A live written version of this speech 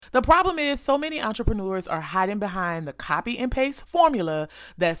The problem is so many entrepreneurs are hiding behind the copy and paste formula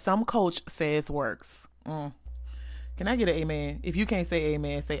that some coach says works. Can I get an amen? If you can't say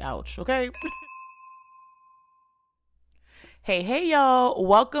amen, say ouch, okay? Hey, y'all.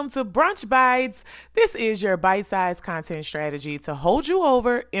 Welcome to Brunch Bites. This is your bite-sized content strategy to hold you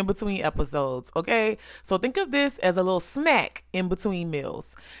over in between episodes, okay? So think of this as a little snack in between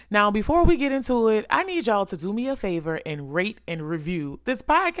meals. Now, before we get into it, I need y'all to do me a favor and rate and review this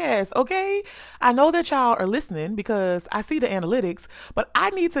podcast, okay? I know that y'all are listening because I see the analytics, but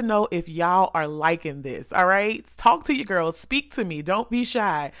I need to know if y'all are liking this, all right? Talk to your girls. Speak to me. Don't be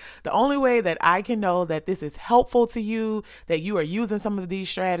shy. The only way that I can know that this is helpful to you, that you are using some of these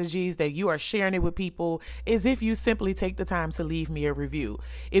strategies, that you are sharing it with people, is if you simply take the time to leave me a review.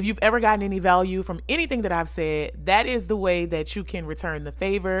 If you've ever gotten any value from anything that I've said, that is the way that you can return the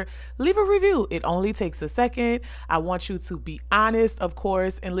favor. Leave a review. It only takes a second. I want you to be honest, of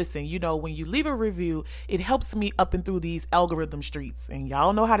course. And listen, when you leave a review, it helps me up and through these algorithm streets. And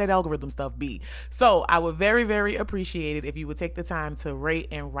y'all know how that algorithm stuff be. So I would very, very appreciate it if you would take the time to rate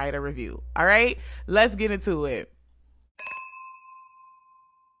and write a review. All right, let's get into it.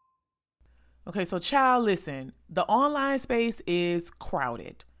 Okay, so child, listen, the online space is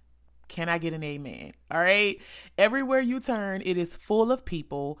crowded. Can I get an amen? All right. Everywhere you turn, it is full of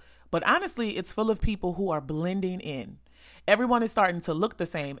people, but honestly, it's full of people who are blending in. Everyone is starting to look the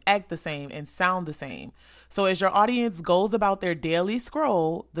same, act the same, and sound the same. So as your audience goes about their daily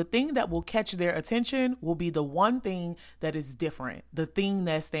scroll, the thing that will catch their attention will be the one thing that is different, the thing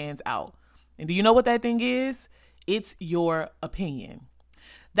that stands out. And do you know what that thing is? It's your opinion.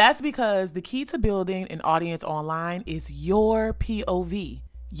 That's because the key to building an audience online is your POV,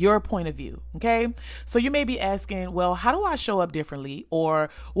 your point of view, okay? So you may be asking, well, how do I show up differently? Or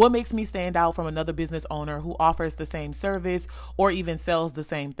what makes me stand out from another business owner who offers the same service or even sells the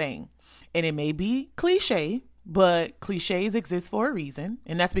same thing? And it may be cliche, but cliches exist for a reason,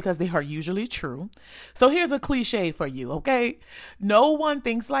 and that's because they are usually true. So here's a cliche for you, okay? No one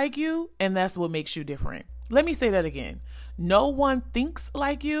thinks like you, and that's what makes you different. Let me say that again. No one thinks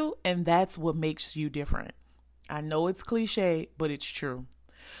like you, and that's what makes you different. I know it's cliche, but it's true.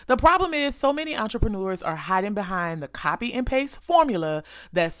 The problem is so many entrepreneurs are hiding behind the copy and paste formula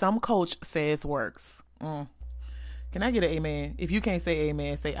that some coach says works. Can I get an amen? If you can't say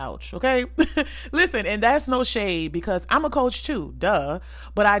amen, say ouch, okay? Listen, and that's no shade because I'm a coach too, duh.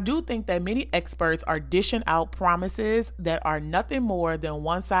 But I do think that many experts are dishing out promises that are nothing more than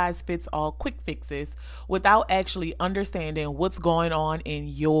one-size-fits-all quick fixes without actually understanding what's going on in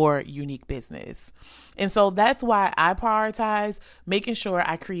your unique business. And so that's why I prioritize making sure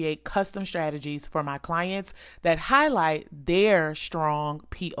I create custom strategies for my clients that highlight their strong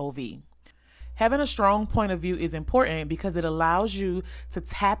POV. Having a strong point of view is important because it allows you to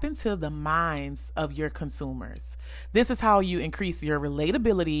tap into the minds of your consumers. This is how you increase your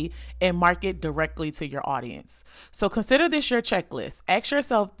relatability and market directly to your audience. So consider this your checklist. Ask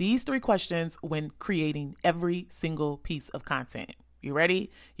yourself these 3 questions when creating every single piece of content. You ready?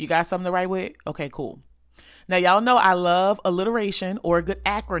 You got something to write with? Okay, cool. Now, y'all know I love alliteration or a good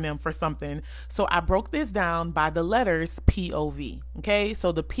acronym for something. So I broke this down by the letters POV. Okay,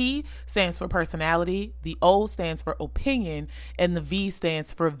 so the P stands for personality, the O stands for opinion, and the V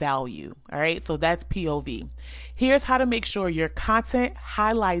stands for value. All right, so that's POV. Here's how to make sure your content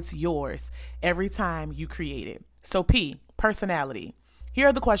highlights yours every time you create it. So P, personality. Here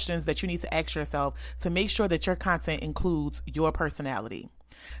are the questions that you need to ask yourself to make sure that your content includes your personality.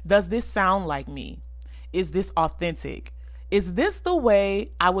 Does this sound like me? Is this authentic? Is this the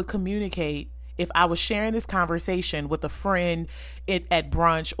way I would communicate if I was sharing this conversation with a friend at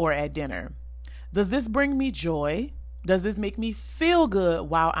brunch or at dinner? Does this bring me joy? Does this make me feel good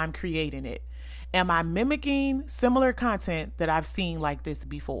while I'm creating it? Am I mimicking similar content that I've seen like this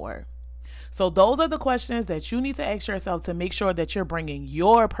before? So those are the questions that you need to ask yourself to make sure that you're bringing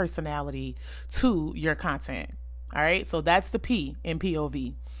your personality to your content. All right, so that's the P in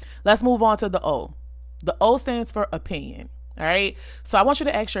POV. Let's move on to the O. The O stands for opinion. All right. So I want you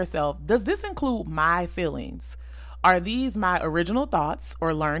to ask yourself, does this include my feelings? Are these my original thoughts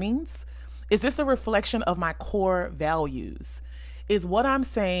or learnings? Is this a reflection of my core values? Is what I'm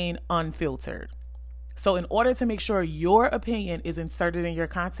saying unfiltered? So in order to make sure your opinion is inserted in your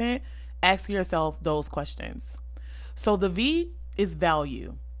content, ask yourself those questions. So the V is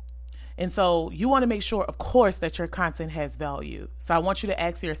value. And so you want to make sure, of course, that your content has value. So I want you to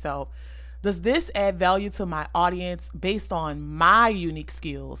ask yourself, does this add value to my audience based on my unique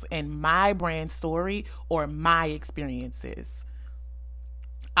skills and my brand story or my experiences?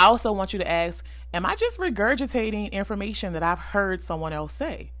 I also want you to ask, am I just regurgitating information that I've heard someone else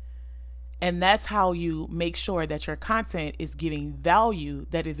say? And that's how you make sure that your content is giving value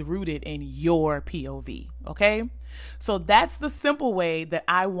that is rooted in your POV. Okay. So that's the simple way that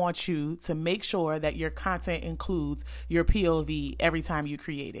I want you to make sure that your content includes your POV every time you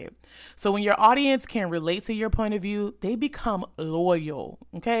create it. So when your audience can relate to your point of view, they become loyal.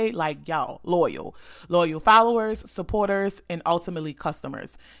 Okay. Like y'all, loyal followers, supporters, and ultimately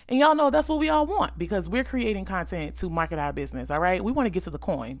customers. And y'all know that's what we all want because we're creating content to market our business. All right. We want to get to the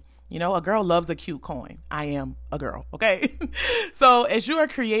coin. You know, a girl loves a cute coin. I am a girl, okay? So as you are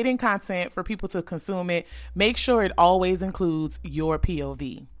creating content for people to consume it, make sure it always includes your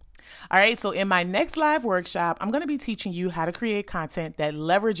POV. All right, so in my next live workshop, I'm going to be teaching you how to create content that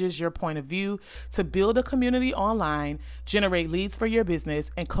leverages your point of view to build a community online, generate leads for your business,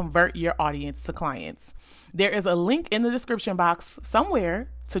 and convert your audience to clients. There is a link in the description box somewhere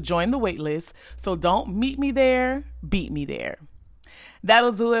to join the waitlist, so don't meet me there, beat me there.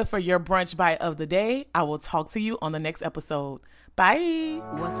 That'll do it for your brunch bite of the day. I will talk to you on the next episode. Bye.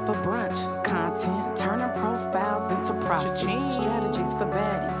 What's for brunch? Content, turning profiles into profit. Strategies for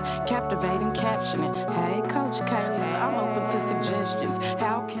baddies, captivating captioning. Hey, Coach Kayla, I'm open to suggestions.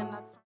 How can I...